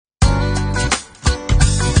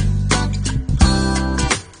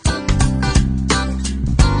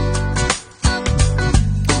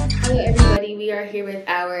here with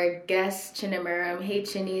our guest, Chinemerem. Hey,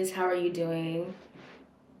 Chinies, how are you doing?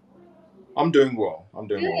 I'm doing well. I'm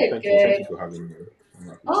doing well. Good, Thank you. Thank good. you for having me. I'm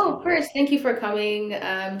happy Oh, to. of course. Thank you for coming.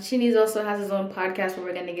 Chini's also has his own podcast, but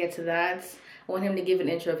we're going to get to that. I want him to give an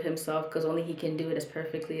intro of himself because only he can do it as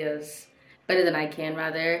perfectly as better than I can,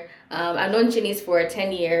 rather. I've known Chini's for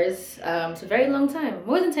 10 years. It's a very long time.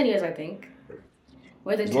 More than 10 years, I think.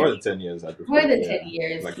 More than It's 10 more than 10 years at this More point. than 10 Yeah,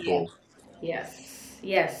 years, like yeah. 12. Yes,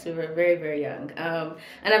 yes, we were very, very young.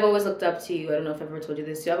 And I've always looked up to you. I don't know if I've ever told you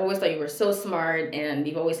this. I've always thought you were so smart and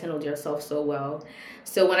you've always handled yourself so well.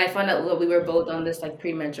 So when I found out that we were Thank both you. on this like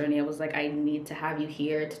pre-med journey, I was like, I need to have you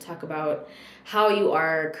here to talk about how you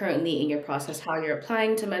are currently in your process, how you're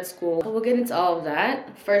applying to med school. We'll get into all of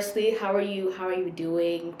that. Firstly, how are you? How are you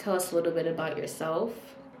doing? Tell us a little bit about yourself.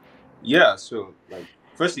 Yeah. So, like,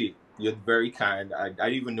 firstly, you're very kind. I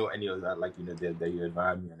didn't even know any of that. Like, that you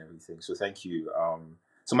admire me and everything. So, thank you.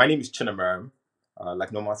 So my name is Chinemerem.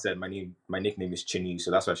 Like Norma said, my nickname is Chinny. So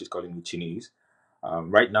that's why she's calling me Chinese.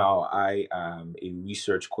 Right now, I am a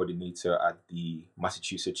research coordinator at the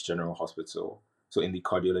Massachusetts General Hospital, so in the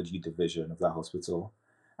cardiology division of that hospital.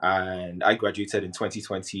 And I graduated in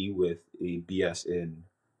 2020 with a BS in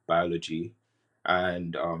biology.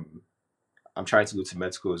 And I'm trying to go to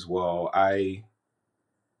med school as well. I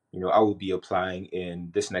will be applying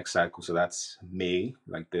in this next cycle. So that's May,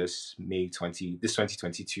 like this 2022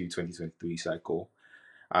 2023 cycle.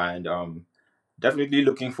 And definitely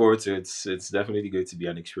looking forward to it. It's definitely going to be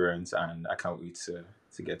an experience, and I can't wait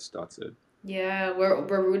to get started. Yeah, we're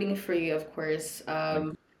rooting for you, of course. Like,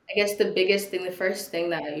 I guess the biggest thing, the first thing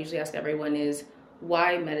that I usually ask everyone is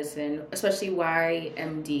why medicine, especially why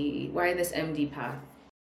MD, why this MD path?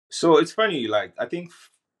 so it's funny. Like I think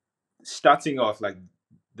starting off, like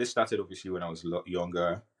this started obviously when I was a lot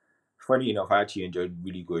younger. Funny enough, I actually enjoyed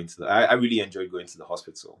really going to the. I really enjoyed going to the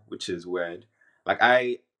hospital, which is weird. Like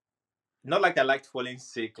I not like I liked falling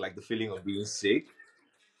sick, like the feeling of being sick.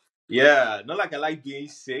 Yeah, not like I like being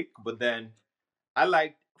sick, but then I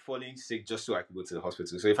liked falling sick just so I could go to the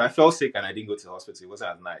hospital. So if I fell sick and I didn't go to the hospital, it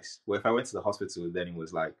wasn't as nice. But if I went to the hospital, then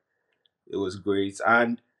it was great.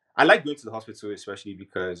 And I like going to the hospital especially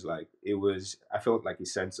because I felt like a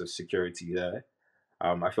sense of security there.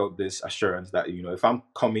 I felt this assurance that if I'm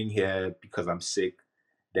coming here because I'm sick,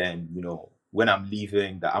 then when I'm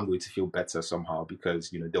leaving, that I'm going to feel better somehow because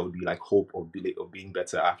there would be like hope of being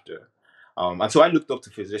better after. And so I looked up to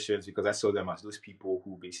physicians because I saw them as those people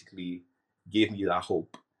who basically gave me that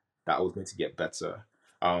hope that I was going to get better.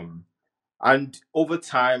 Um, and over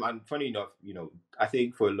time, and funny enough, I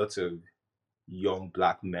think for a lot of young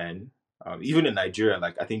black men. Even in Nigeria,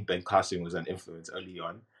 like I think Ben Carson was an influence early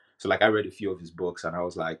on. So like I read a few of his books and I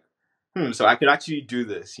was like, so I could actually do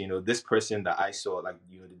this. This person that I saw, like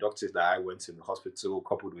the doctors that I went to in the hospital,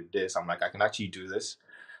 coupled with this, I'm like, I can actually do this.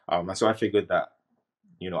 And so I figured that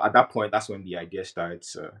at that point, that's when the idea started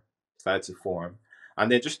to form. And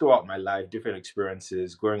then just throughout my life, different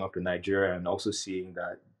experiences, growing up in Nigeria, and also seeing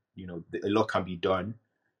that a lot can be done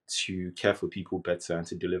to care for people better and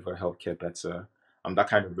to deliver healthcare better. That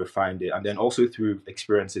kind of refined it. And then also through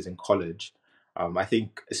experiences in college, I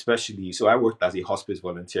think especially, so I worked as a hospice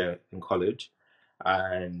volunteer in college.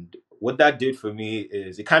 And what that did for me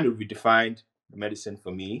is it kind of redefined medicine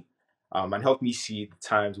for me, and helped me see the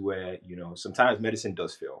times where, sometimes medicine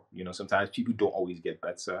does fail. Sometimes people don't always get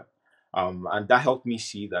better. And that helped me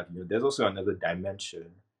see that, there's also another dimension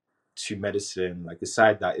to medicine, like the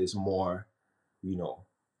side that is more, you know,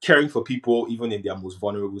 caring for people even in their most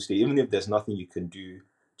vulnerable state, even if there's nothing you can do,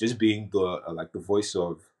 just being the voice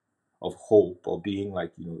of hope, or being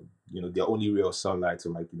like their only real sunlight, or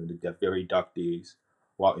like their very dark days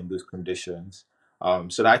while in those conditions.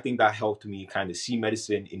 So I think that helped me kind of see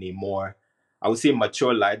medicine in a more, I would say,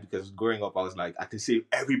 mature light, because growing up I was like I can save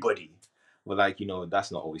everybody, but like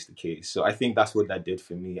that's not always the case. So I think that's what that did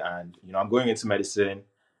for me, and I'm going into medicine,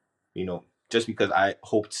 just because I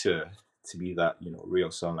hope to be that real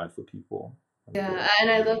sunlight for people and Yeah, the and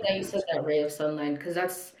I love that you said individuals. that ray of sunlight because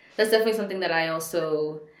that's definitely something that I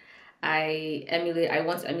emulate. I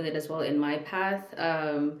want to emulate as well in my path.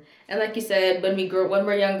 And like you said, when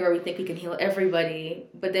we're younger, we think we can heal everybody,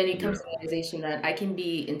 but then you come to Yeah. the realization that I can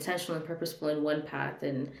be intentional and purposeful in one path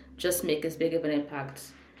and just make as big of an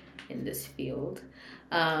impact in this field.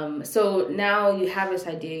 So now you have this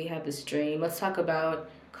idea, you have this dream. Let's talk about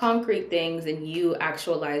concrete things and you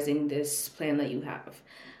actualizing this plan that you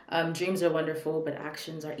have. Dreams are wonderful, but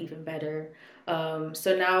actions are even better.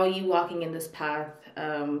 So now you walking in this path.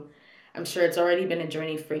 I'm sure it's already been a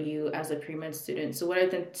journey for you as a pre med student. So what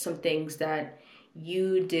are some things that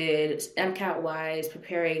you did MCAT wise,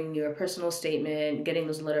 preparing your personal statement, getting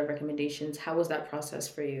those letter of recommendations. How was that process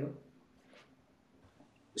for you?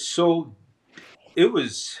 So it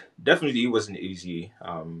was definitely, it wasn't easy.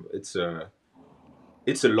 It's a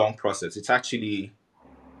long process. It's actually,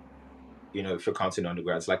 if you're counting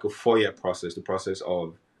undergrad, it's like a 4 year process. The process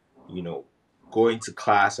of, you know, going to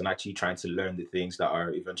class and actually trying to learn the things that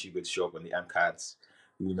are eventually going to show up on the MCATs.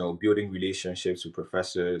 Building relationships with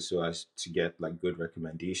professors so as to get like good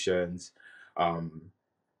recommendations. Um,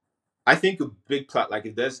 I think a big part, like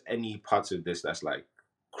if there's any parts of this that's like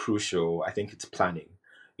crucial, I think it's planning.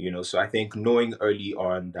 So I think knowing early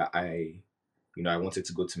on that I wanted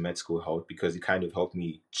to go to med school helped because it kind of helped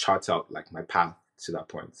me chart out like my path to that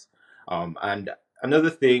point. And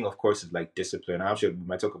another thing, of course, is like discipline. I'm sure we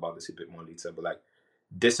might talk about this a bit more later, but like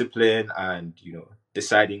discipline and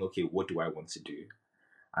deciding, okay, what do I want to do?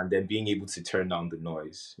 And then being able to turn down the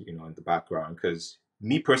noise, in the background. Because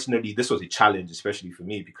me personally, this was a challenge, especially for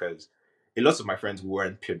me, because a lot of my friends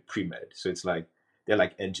weren't pre med, so it's like they're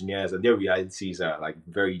like engineers, and their realities are like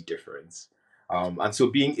very different. And so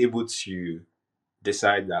being able to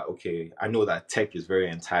decide that, okay, I know that tech is very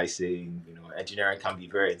enticing, engineering can be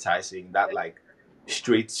very enticing. That like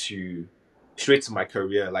straight to straight to my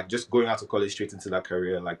career, like just going out of college straight into that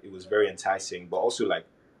career, like it was very enticing, but also like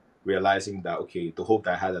realizing that, okay, the hope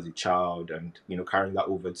that I had as a child and carrying that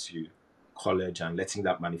over to college and letting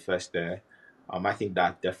that manifest there. I think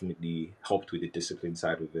that definitely helped with the discipline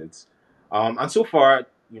side of it. And so far,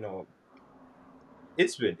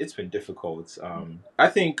 it's been difficult. I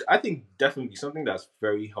think definitely something that's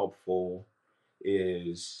very helpful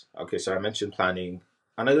is, okay, so I mentioned planning.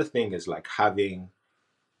 Another thing is like having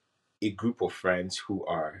a group of friends who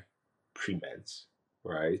are pre-meds,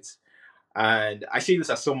 right? And I say this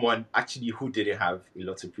as someone actually who didn't have a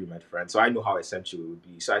lot of pre-med friends, so I know how essential it would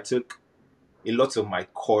be. So I took a lot of my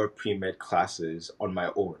core pre-med classes on my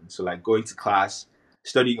own. So like going to class,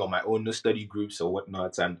 studying on my own, no study groups or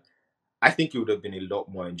whatnot. And I think it would have been a lot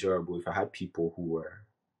more enjoyable if I had people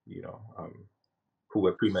you know, um, who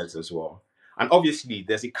were pre-meds as well. And obviously,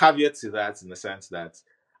 there's a caveat to that in the sense that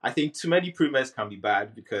I think too many pre-meds can be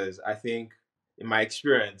bad because I think, in my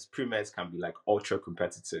experience, pre-meds can be like ultra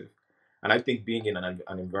competitive. And I think being in an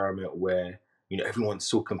environment where, everyone's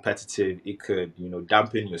so competitive, it could,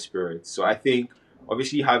 dampen your spirits. So I think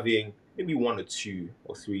obviously having maybe one or two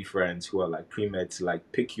or three friends who are like pre-med to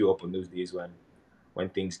like pick you up on those days when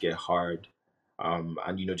things get hard, and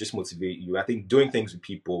just motivate you. I think doing things with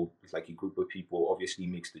people, with like a group of people, obviously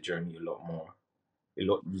makes the journey a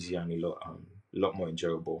lot easier and a lot more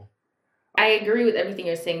enjoyable. I agree with everything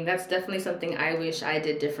you're saying. That's definitely something I wish I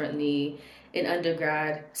did differently in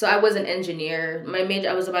undergrad. So I was an engineer. My major,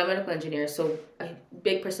 I was a biomedical engineer. So a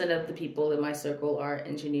big percent of the people in my circle are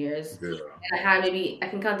engineers. Yeah, And I had maybe, I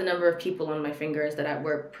can count the number of people on my fingers that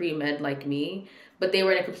were pre-med like me, but they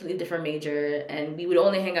were in a completely different major. And we would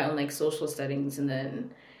only hang out in like social settings and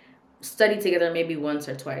then study together maybe once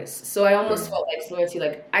or twice. So I almost yeah, felt like similar to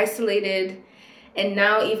like isolated. And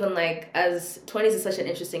now even like as 20s is such an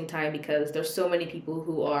interesting time because there's so many people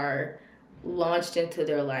who are launched into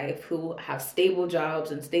their life who have stable jobs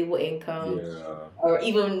and stable income yeah. or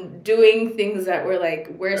even doing things that we're like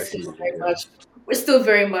I see. Yeah, we're still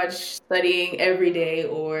very much studying every day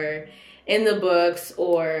or in the books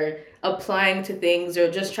or applying to things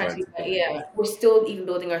or just trying applying to to things. yeah, we're still even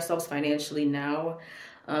building ourselves financially now.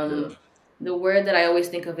 Yeah, um the word that I always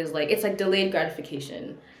think of is like it's like delayed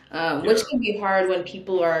gratification, which yeah. can be hard when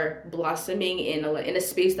people are blossoming in a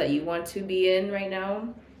space that you want to be in right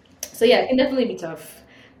now. So yeah, it can definitely be tough.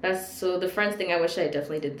 That's so the friends thing. I wish I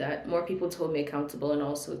definitely did that. More people to hold me accountable, and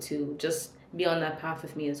also to just be on that path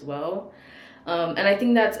with me as well. And I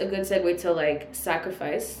think that's a good segue to like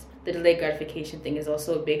sacrifice. The delayed gratification thing is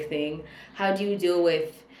also a big thing. How do you deal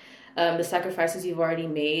with the sacrifices you've already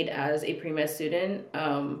made as a pre-med student?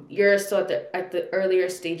 You're still at the earlier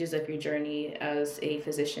stages of your journey as a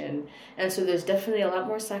physician, and so there's definitely a lot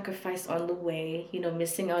more sacrifice on the way.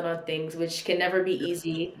 Missing out on things which can never be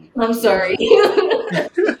easy. I'm Yeah. sorry.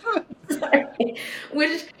 Sorry.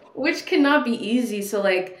 which which cannot be easy. So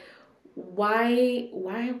like why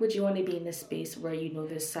would you want to be in a space where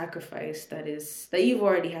there's sacrifice that you've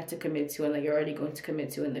already had to commit to and that you're already going to commit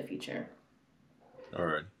to in the future? All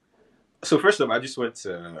right. So first off, I just want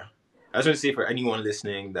to say for anyone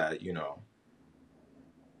listening that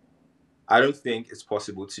I don't think it's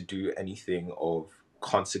possible to do anything of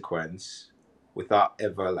consequence without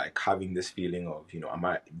ever like having this feeling of, am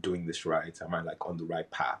I doing this right? Am I like on the right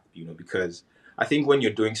path? Because I think when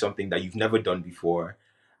you're doing something that you've never done before,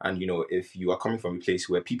 and if you are coming from a place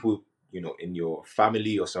where people in your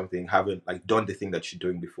family or something haven't like done the thing that you're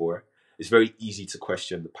doing before, it's very easy to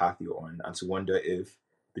question the path you're on and to wonder if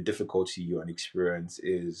the difficulty you're experience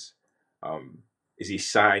um is a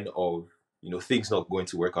sign of things not going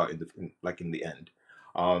to work out in the end.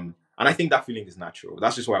 And I think that feeling is natural.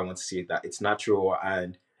 That's just why I want to say that it's natural,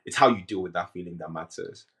 and it's how you deal with that feeling that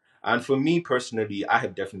matters. And for me personally, I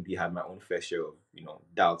have definitely had my own fair share of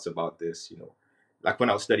doubts about this. Like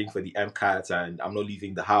when I was studying for the MCAT and I'm not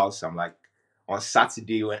leaving the house, I'm like on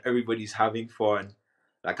Saturday when everybody's having fun,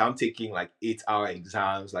 like I'm taking like 8-hour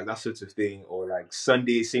exams, like that sort of thing, or like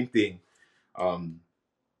Sunday, same thing. Um,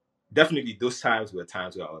 Definitely those times were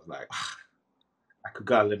times where I was like, I could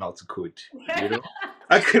go and learn how to code, you know?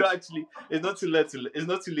 I could actually, it's not too late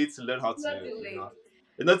to learn how to, Not too late.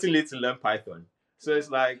 it's not too late to learn Python. So it's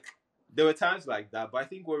like, there were times like that, but I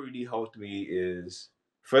think what really helped me is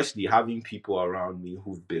firstly having people around me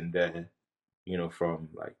who've been there, from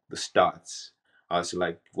like the starts. So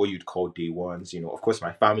like what you'd call day ones, of course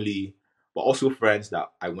my family, but also friends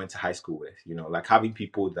that I went to high school with, like having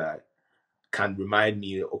people that can remind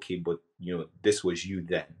me, okay, but this was you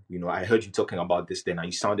then. I heard you talking about this then, and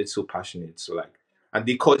you sounded so passionate. So like, and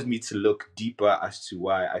they caused me to look deeper as to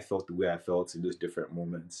why I felt the way I felt in those different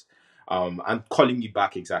moments. And calling me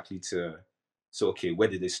back exactly to, so okay, where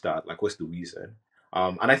did it start? Like, what's the reason?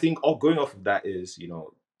 And I think all going off of that is,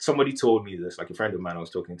 somebody told me this, like a friend of mine I was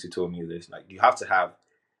talking to told me this, like you have to have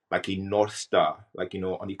like a north star, like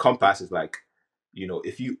on the compass is like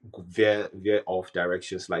if you veer off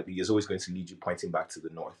direction slightly, it's always going to lead you pointing back to the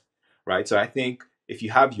north, right? So I think if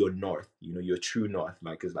you have your north, your true north,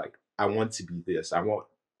 like is like I want to be this, I want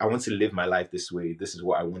to live my life this way. This is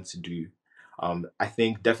what I want to do. I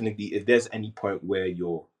think definitely if there's any point where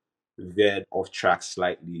you're veered off track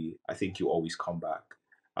slightly, I think you always come back.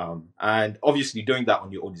 And obviously doing that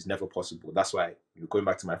on your own is never possible. That's why going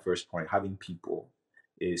back to my first point, having people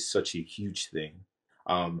is such a huge thing.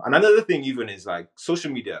 And another thing even is like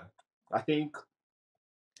social media. I think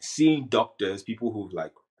seeing doctors, people who've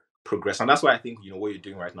like progressed, and that's why I think what you're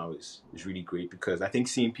doing right now is really great, because I think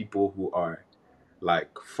seeing people who are like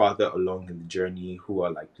farther along in the journey, who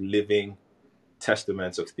are like living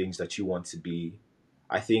testaments of things that you want to be.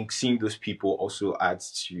 I think seeing those people also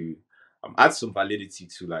adds some validity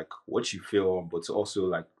to like what you feel, but to also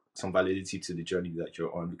like some validity to the journey that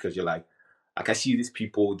you're on, because you're like I see these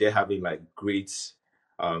people, they're having like great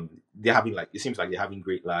they're having like it seems like they're having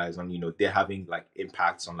great lives, and they're having like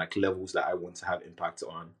impacts on like levels that I want to have impact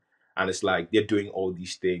on. And it's like they're doing all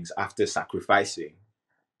these things after sacrificing.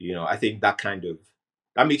 I think that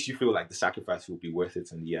makes you feel like the sacrifice will be worth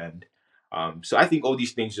it in the end. So I think all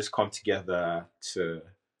these things just come together to,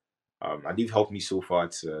 and they've helped me so far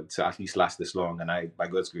to at least last this long. And I, by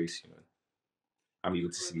God's grace, I'm able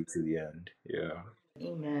to see it to the end. Yeah.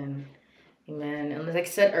 Amen. Amen. And like I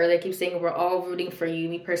said earlier, I keep saying we're all rooting for you.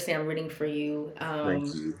 Me personally, I'm rooting for you.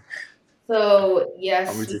 Thank you. So I'm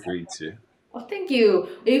yes, rooting for you too. oh, thank you.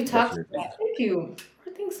 We've talked Definitely. about, thank you.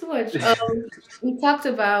 Thanks so much. We talked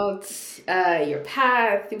about your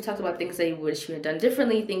path. We talked about things that you wish you had done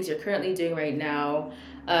differently, things you're currently doing right now.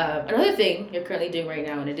 Another thing you're currently doing right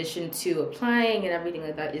now, in addition to applying and everything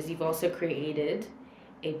like that, is you've also created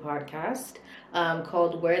a podcast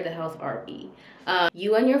called Where the Health Are We?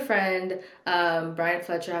 You and your friend Brian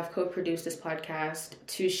Fletcher have co-produced this podcast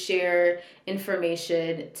to share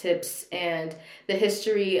information, tips, and the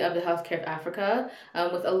history of the healthcare of Africa,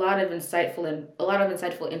 with a lot of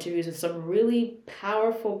insightful interviews with some really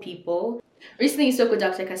powerful people. Recently, you spoke with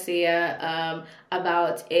Dr. Kaseya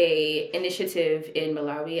about a initiative in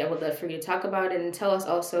Malawi. I would love for you to talk about it and tell us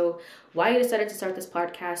also why you decided to start this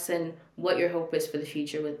podcast and what your hope is for the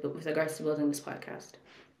future with regards to building this podcast.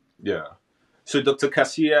 Yeah. So Dr.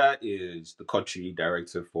 Kasia is the country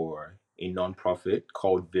director for a nonprofit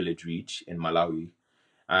called Village Reach in Malawi.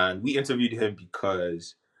 And we interviewed him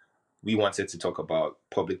because we wanted to talk about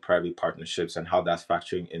public-private partnerships and how that's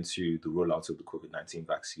factoring into the rollout of the COVID-19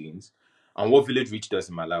 vaccines. And what Village Reach does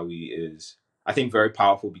in Malawi is, I think, very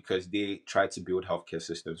powerful because they try to build healthcare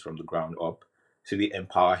systems from the ground up. So they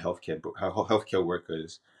empower healthcare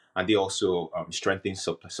workers, and they also strengthen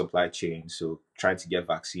supply chains. So trying to get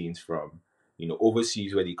vaccines from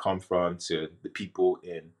overseas where they come from to the people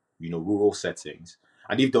in rural settings.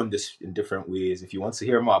 And they've done this in different ways. If you want to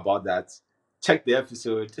hear more about that, check the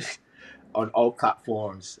episode on all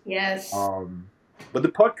platforms. Yes. Um, but the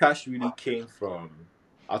podcast really came from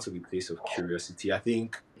out of a place of curiosity. I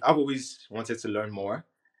think I've always wanted to learn more,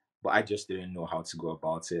 but I just didn't know how to go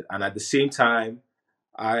about it. And at the same time,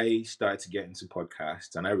 I started to get into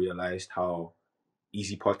podcasts, and I realized how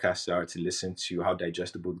easy podcasts are to listen to, how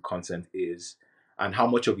digestible the content is. and how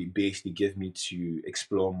much of a base they give me to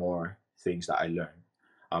explore more things that I learn.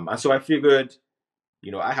 And so I figured,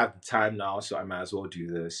 I have the time now, so I might as well do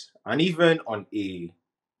this. And even on a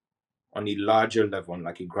larger level, on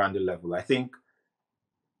like a grander level, I think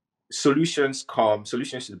solutions to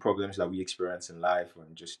the problems that we experience in life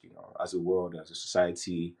and just as a world, as a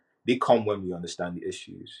society, they come when we understand the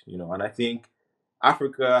issues. And I think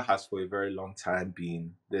Africa has for a very long time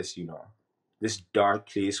been this dark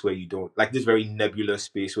place where you don't, like, this very nebulous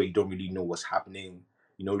space where you don't really know what's happening.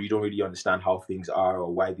 You don't really understand how things are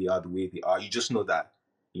or why they are the way they are. You just know that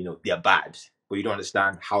they're bad, but you don't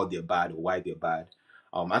understand how they're bad or why they're bad.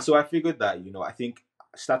 And so I figured that I think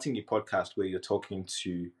starting a podcast where you're talking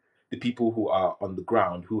to the people who are on the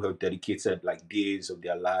ground, who have dedicated like days of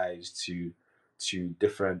their lives to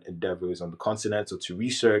different endeavors on the continent or to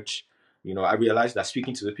research. I realized that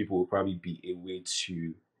speaking to the people will probably be a way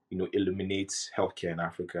to illuminate healthcare in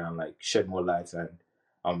Africa and like shed more light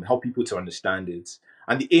and help people to understand it.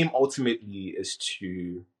 And the aim ultimately is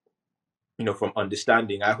to, from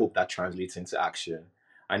understanding, I hope that translates into action.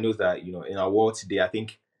 I know that in our world today, I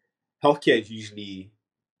think healthcare is usually,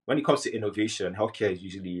 when it comes to innovation, healthcare is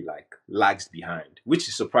usually like lags behind, which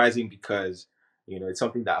is surprising because it's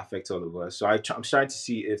something that affects all of us. So I'm trying to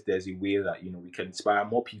see if there's a way that we can inspire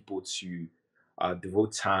more people to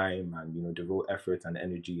devote time and devote effort and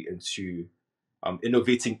energy into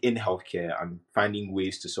innovating in healthcare and finding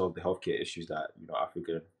ways to solve the healthcare issues that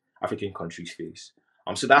African countries face.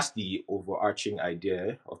 So that's the overarching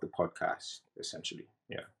idea of the podcast, essentially.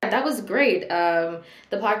 Yeah. That was great. The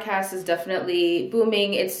podcast is definitely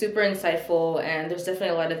booming. It's super insightful, and there's definitely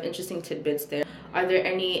a lot of interesting tidbits there. Are there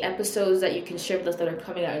any episodes that you can share with us that are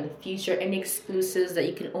coming out in the future? Any exclusives that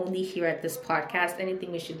you can only hear at this podcast?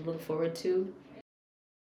 Anything we should look forward to?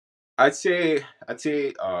 I'd say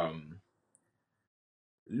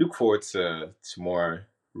look forward to more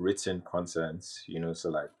written content, so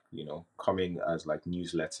like, coming as like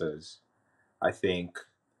newsletters. I think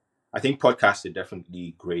I think podcasts are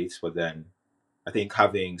definitely great, but then I think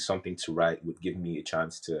having something to write would give me a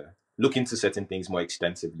chance to look into certain things more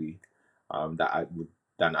extensively, that I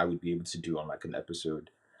would be able to do on like an episode.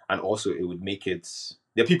 And also it would make it,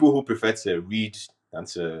 there are people who prefer to read than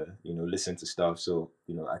to, listen to stuff. So,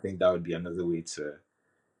 I think that would be another way to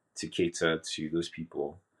cater to those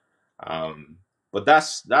people. Um, but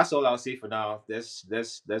that's all I'll say for now. There's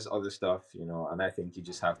other stuff, and I think you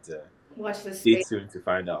just have to Watch this stay space. tuned to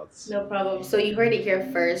find out. No problem. So you heard it here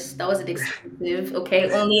first. That was an exclusive,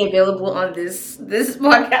 okay? Only available on this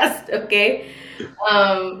podcast, okay?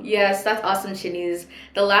 Yes, that's awesome, Shanice.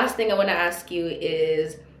 The last thing I want to ask you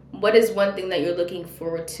is, what is one thing that you're looking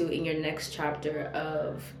forward to in your next chapter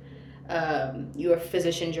of your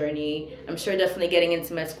physician journey? I'm sure definitely getting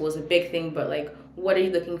into med school is a big thing, but like, what are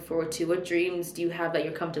you looking forward to? What dreams do you have that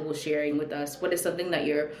you're comfortable sharing with us? What is something that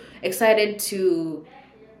you're excited to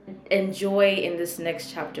enjoy in this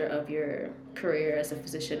next chapter of your career as a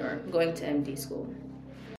physician or going to MD school?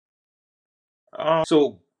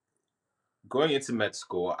 So going into med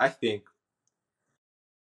school, I think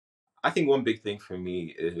one big thing for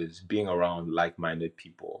me is being around like-minded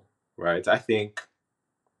people, right? I think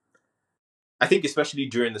especially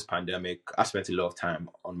during this pandemic, I spent a lot of time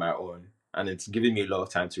on my own, and it's given me a lot of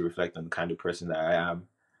time to reflect on the kind of person that I am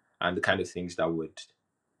and the kind of spaces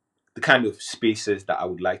that I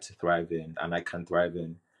would like to thrive in and I can thrive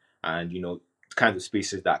in, and the kind of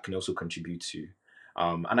spaces that I can also contribute to.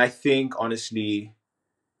 And I think honestly,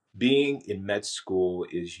 being in med school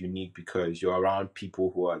is unique because you're around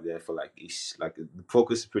people who are there for like like the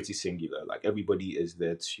focus is pretty singular. Like everybody is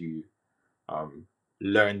there to um,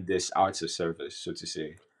 learn this art of service, so to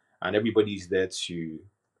say, and everybody's there to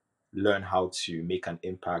learn how to make an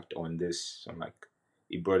impact on like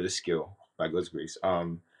a broader scale by God's grace.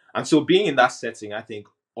 And so being in that setting, I think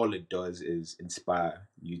all it does is inspire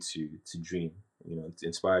you to dream, to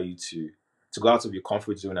inspire you to go out of your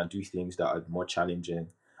comfort zone and do things that are more challenging,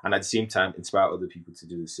 and at the same time inspire other people to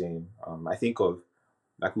do the same. I think of,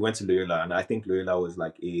 like, we went to Loyola, and I think Loyola was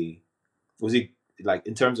like was it like,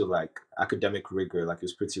 in terms of like academic rigor, like it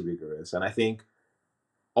was pretty rigorous, and I think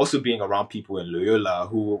also being around people in Loyola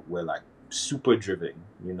who were like super driven,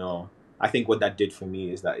 I think what that did for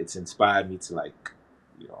me is that it's inspired me to like,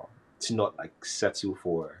 you know, to not like settle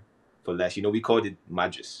for less. We called it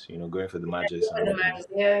Magis, going for the Magis and all those.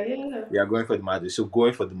 Yeah, yeah. Yeah, going for the Magis. So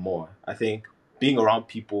going for the more. I think being around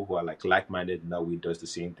people who are like minded in that way does the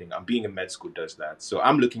same thing. And being in med school does that. So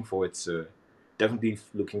I'm definitely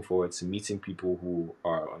looking forward to meeting people who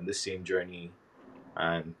are on the same journey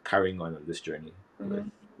and carrying on this journey with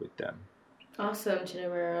Mhm. with them. Awesome,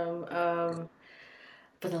 Chinemerem.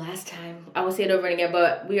 for the last time. I will say it over and again,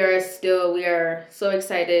 but we are so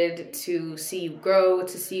excited to see you grow,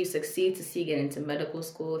 to see you succeed, to see you get into medical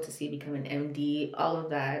school, to see you become an MD, all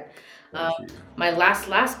of that. Um, Thank you. my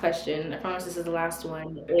last question, I promise this is the last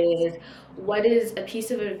one, is what is a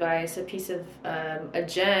piece of advice, a piece of a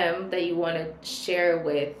gem that you want to share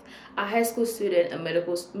with a high school student, a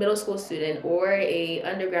middle school student, or a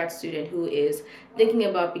undergrad student who is thinking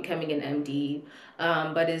about becoming an MD,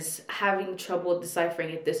 but is having trouble deciphering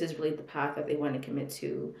if this is really the path that they want to commit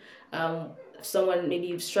to. Someone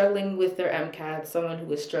maybe struggling with their MCAT, someone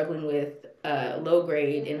who is struggling with low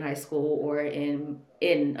grade in high school or in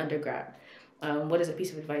undergrad. What is a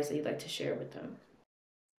piece of advice that you'd like to share with them?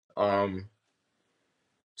 Um,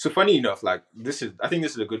 so funny enough, like I think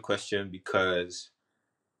this is a good question because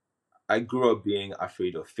I grew up being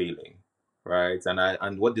afraid of failing, right?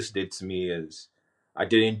 And what this did to me is I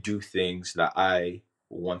didn't do things that I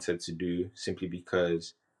wanted to do simply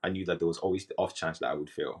because I knew that there was always the off chance that I would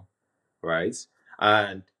fail, right?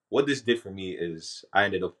 And what this did for me is I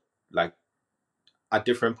ended up like at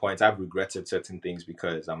different points I've regretted certain things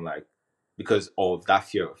because I'm like because of that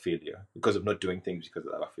fear of failure, because of not doing things because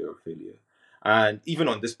of that fear of failure. And even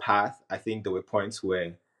on this path, I think there were points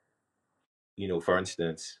where for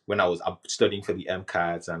instance, when I was studying for the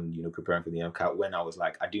MCATs and preparing for the MCAT, when I was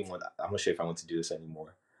like, I'm not sure if I want to do this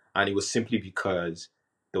anymore, and it was simply because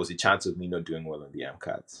there was a chance of me not doing well on the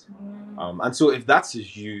MCATs. And so, if that's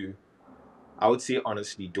you, I would say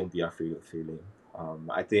honestly, don't be afraid of failing.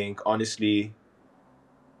 I think honestly,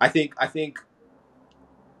 I think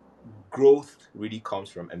growth really comes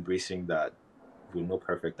from embracing that we're not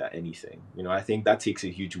perfect at anything. I think that takes a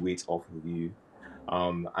huge weight off of you.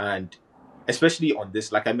 And especially on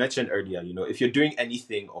this, like I mentioned earlier, if you're doing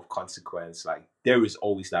anything of consequence, like there is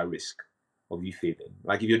always that risk of you failing.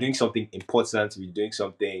 Like if you're doing something important, if you're doing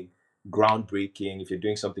something groundbreaking, if you're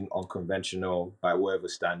doing something unconventional by whatever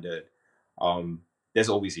standard, um, there's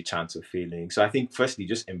always a chance of failing. So I think firstly,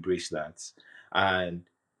 just embrace that, and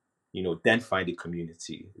then find a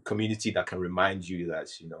community that can remind you that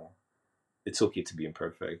it's okay to be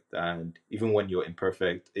imperfect. And even when you're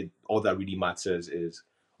imperfect, all that really matters is,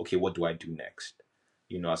 okay, what do I do next?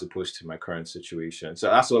 As opposed to my current situation. So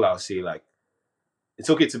that's all I'll say. Like, it's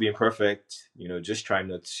okay to be imperfect. Just try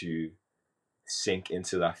not to sink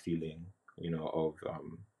into that feeling,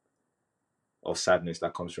 of sadness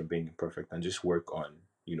that comes from being imperfect, and just work on,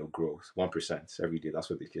 growth. 1% every day. That's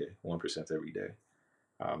what they say. 1% every day.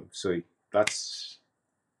 So that's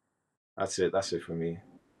that's it. That's it for me.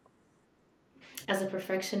 As a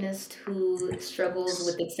perfectionist who struggles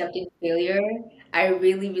with accepting failure, I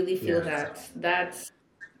really, really feel Yeah.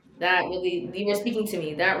 that really, you were speaking to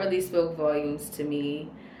me. That really spoke volumes to me.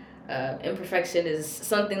 Imperfection is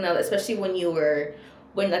something that, especially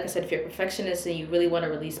like I said, if you're a perfectionist and you really want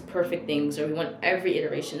to release perfect things, or you want every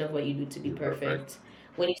iteration of what you do to be Be perfect. perfect,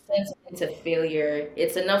 when you send something to failure,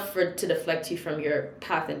 it's enough to deflect you from your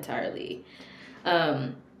path entirely.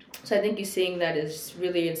 Um, so I think you saying that is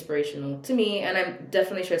really inspirational to me, and I'm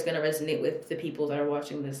definitely sure it's going to resonate with the people that are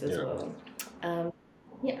watching this as Yeah. well. Um,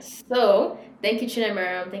 yes. So thank you,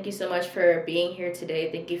 Chinemerem. Thank you so much for being here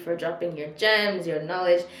today. Thank you for dropping your gems, your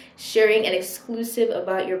knowledge, sharing an exclusive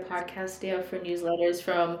about your podcast. Stay up for newsletters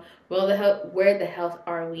from Where the Health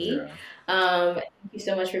Are We? Yeah. Thank you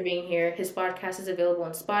so much for being here. His podcast is available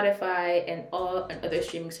on Spotify and other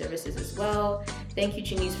streaming services as well. Thank you,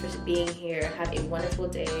 Janice, for being here. Have a wonderful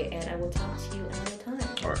day, and I will talk to you another time.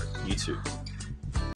 All right. You too.